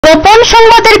গোপন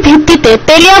সংবাদের ভিত্তিতে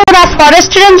তেলিয়ামুড়া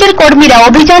ফরেস্ট রেঞ্জের কর্মীরা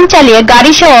অভিযান চালিয়ে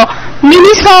গাড়িসহ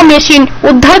মিনি স মেশিন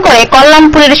উদ্ধার করে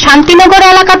কল্যাণপুরের শান্তিনগর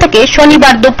এলাকা থেকে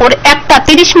শনিবার দুপুর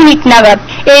 1:30 নাগাদ।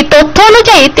 এই তথ্য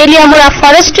অনুযায়ী তেলিয়ামুড়া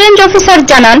ফরেস্ট রেঞ্জ অফিসার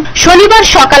জানান, শনিবার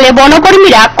সকালে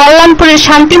বনকর্মীরা কল্যাণপুরের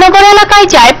শান্তিনগর এলাকায়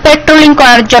যায় পেট্রোলিং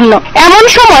করার জন্য। এমন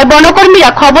সময় বনকর্মীরা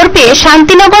খবর পেয়ে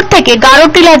শান্তিনগর থেকে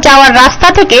গারোটিলা যাওয়ার রাস্তা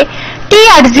থেকে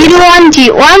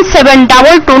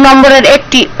TR01G1722 নম্বরের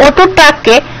একটি অটো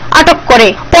ট্রাককে আটক করে।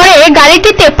 পরে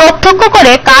গাড়িটিতে প্রত্যক্ষ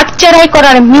করে কাঠ চেরাই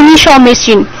করার মিনি স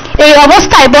মেশিন। এই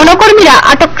অবস্থায় বনকর্মীরা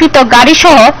আটককৃত গাড়ি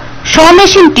সহ স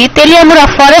মেশিনটি তেলিয়ামুড়া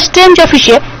ফরেস্ট রেঞ্জ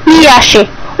অফিসে নিয়ে আসে।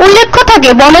 উল্লেখ্য থাকে,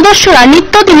 বনদস্যুরা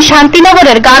নিত্যদিন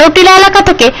শান্তিনগরের গারোটিলা এলাকা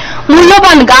থেকে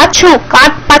মূল্যবান গাছ ও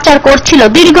কাঠ পাচার করছিল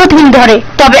দীর্ঘদিন ধরে।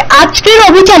 তবে আজকের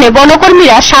অভিযানে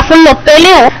বনকর্মীরা সাফল্য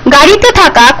পেলেও গাড়িতে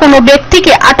থাকা কোনো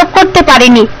ব্যক্তিকে আটক করতে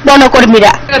পারেনি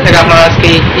বনকর্মীরা।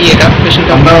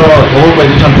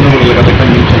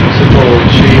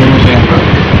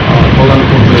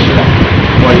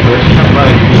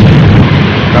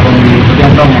 কারণ যদি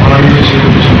আমরা মহারানীর সেই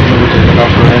সম্পূর্ণ করতে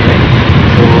দর্শন হয়ে যায়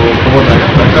তো খবর থাকে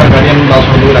একটা গাড়ি আমি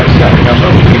দর্শন করে রাখছি আর আমরা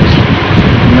উঠে গেছি।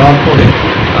 নেওয়ার পরে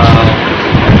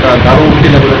একটা গাঢ় উঠে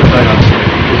লেভেলের একটা জায়গা আছে,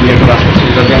 যদি একটা রাস্তা ছিল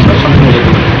যাতে আমরা সম্পূর্ণ যেতে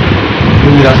পারি।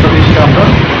 ওই রাস্তা দিয়ে সেটা আমরা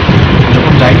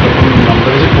যখন যাই তখন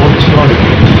আমাদের যে পথ ছিল অনেক,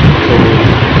 তো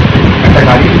একটা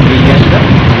গাড়ি নিয়ে আসলে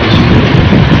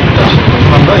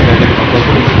তখন আমরা এই গাড়িটাকে কন্ট্রোল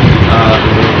করি আর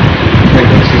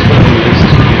একদম সিস্টেম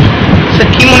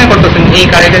কি মনে করতেছেন এই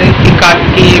গাড়িটা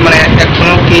কি মানে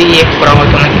এখনো কি করা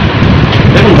হতো নাকি?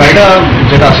 দেখুন, গাড়িটা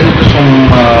যেটা আছে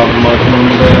আমরা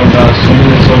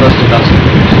সমুদ্রের সোলার যেটা আছে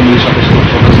সমুদ্রের সাথে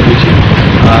সোলার দিয়েছি।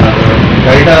 আর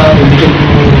গাড়িটা ইন্ডিকেল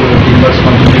টিম্বার্স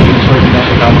কোম্পানি ইউজ করে কিনা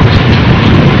সেটা আমাদের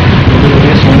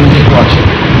সমুদ্রে একটু আছে,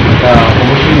 এটা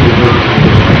অবশ্যই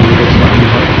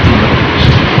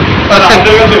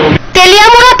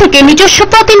তেলিয়ামুড়া থেকে নিজস্ব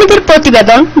প্রতিনিধির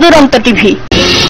প্রতিবেদন, দুরন্ত টিভি।